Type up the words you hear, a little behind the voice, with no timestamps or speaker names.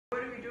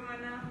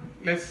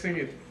Let's sing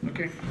it,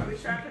 okay? Are we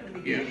starting from the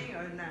beginning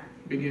or not?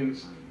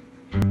 Begins.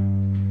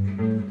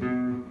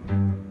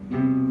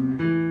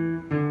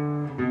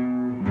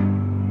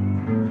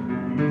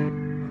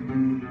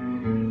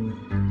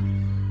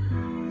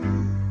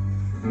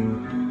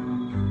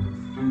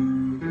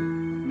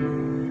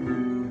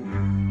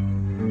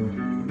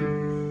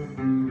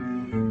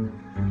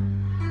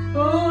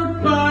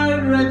 Old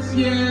pirates,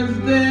 yes,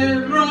 they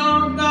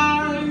robbed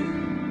by,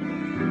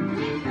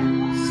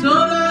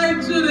 sold I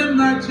to the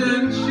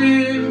merchant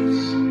ships.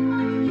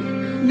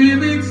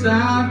 Minutes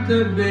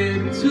after they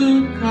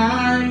took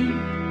I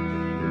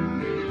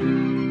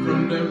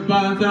from the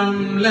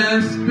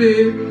bottomless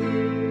pit,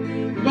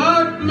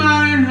 but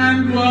my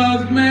hand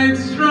was made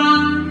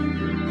strong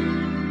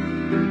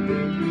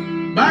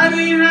by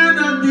the hand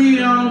of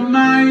the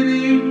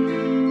Almighty.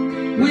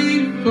 We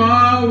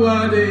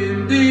forward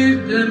in this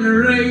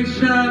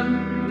generation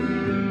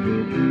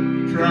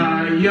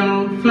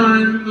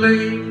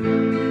triumphantly.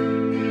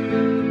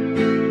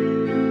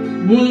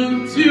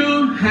 Won't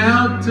you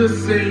help to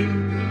sing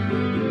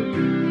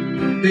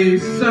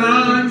these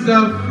songs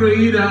of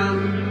freedom?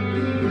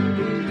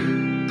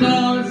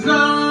 'Cause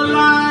all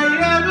I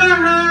ever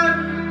had,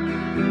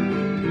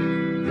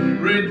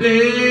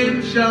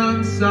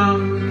 redemption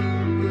songs,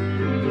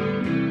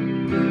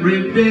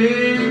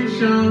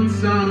 redemption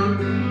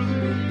songs,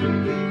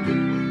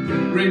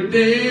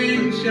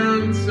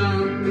 redemption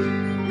songs.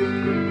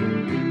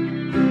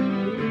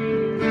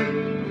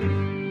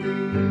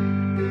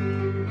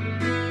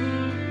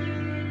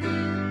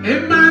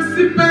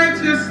 Emancipate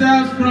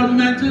yourselves from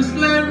mental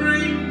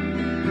slavery.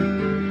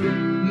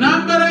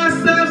 None but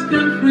ourselves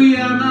can free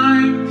our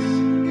minds.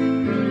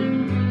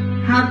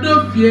 Have no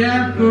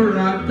fear for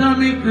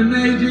atomic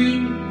energy,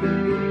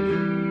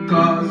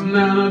 'cause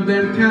none of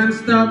them can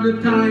stop the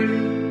time.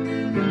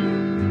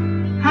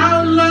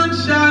 How long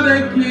shall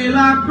they kill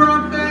our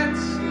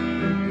prophets?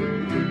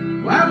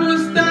 Why will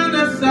stand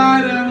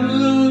aside and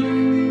look?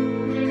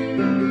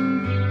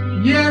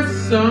 Yes,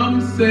 some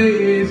say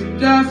it's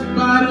just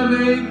part of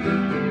it.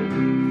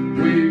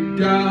 We've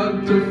got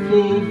to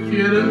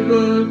fulfill the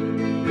book.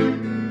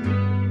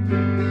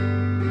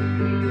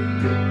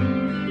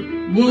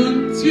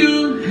 Won't you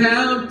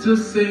help to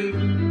sing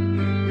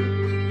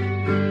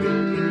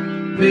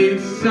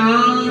these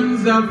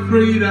songs of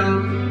freedom?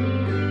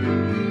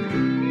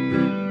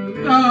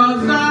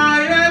 'Cause I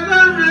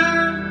ever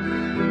had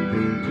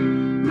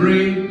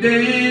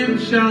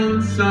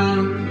redemption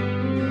song,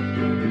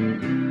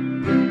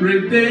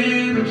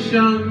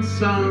 redemption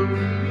song,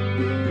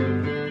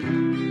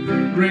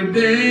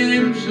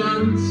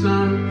 redemption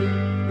song.